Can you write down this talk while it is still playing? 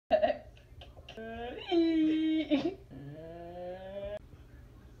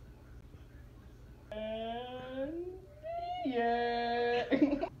Yeah.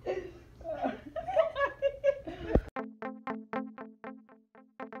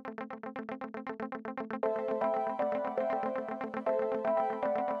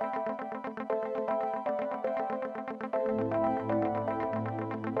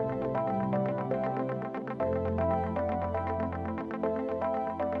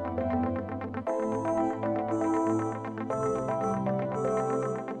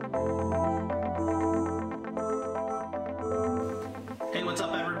 Hey, what's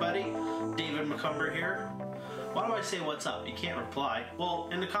up everybody? David Macomber here. Why do I say what's up? You can't reply. Well,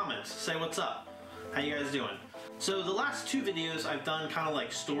 in the comments, say what's up. How you guys doing? So the last two videos I've done kind of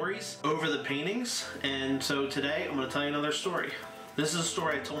like stories over the paintings, and so today I'm going to tell you another story. This is a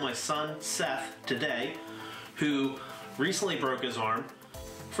story I told my son Seth today, who recently broke his arm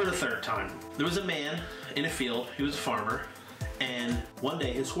for the third time. There was a man in a field, he was a farmer, and one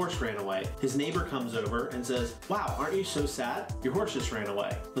day his horse ran away. His neighbor comes over and says, "Wow, aren't you so sad? Your horse just ran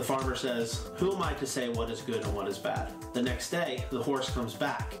away." The farmer says, "Who am I to say what is good and what is bad?" The next day, the horse comes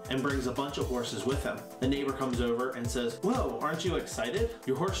back and brings a bunch of horses with him. The neighbor comes over and says, "Whoa, aren't you excited?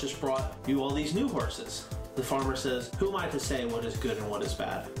 Your horse just brought you all these new horses." The farmer says, "Who am I to say what is good and what is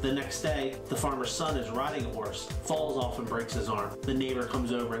bad?" The next day, the farmer's son is riding a horse, falls off and breaks his arm. The neighbor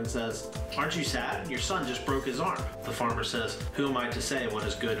comes over and says, "Aren't you sad? Your son just broke his arm." The farmer says, "Who am I to say what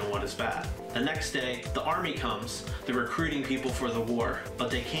is good and what is bad?" The next day, the army comes. They're recruiting people for the war,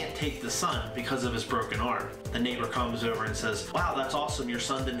 but they can't take the son because of his broken arm. The neighbor comes over and says, "Wow, that's awesome. Your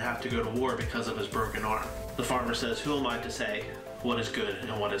son didn't have to go to war because of his broken arm." The farmer says, "Who am I to say what is good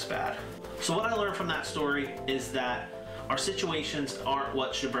and what is bad?" So what I learned from that story is that our situations aren't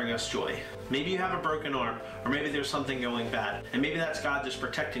what should bring us joy. Maybe you have a broken arm, or maybe there's something going bad, and maybe that's God just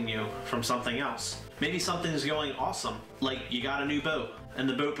protecting you from something else. Maybe something's going awesome, like you got a new boat, and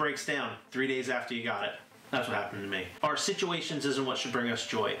the boat breaks down 3 days after you got it. That's what happened to me. Our situations isn't what should bring us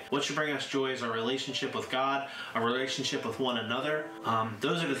joy. What should bring us joy is our relationship with God, our relationship with one another.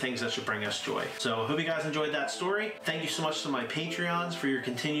 Those are the things that should bring us joy. So I hope you guys enjoyed that story. Thank you so much to my Patreons for your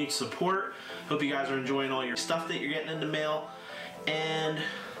continued support. Hope you guys are enjoying all your stuff that you're getting in the mail. And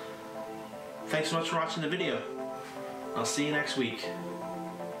thanks so much for watching the video. I'll see you next week.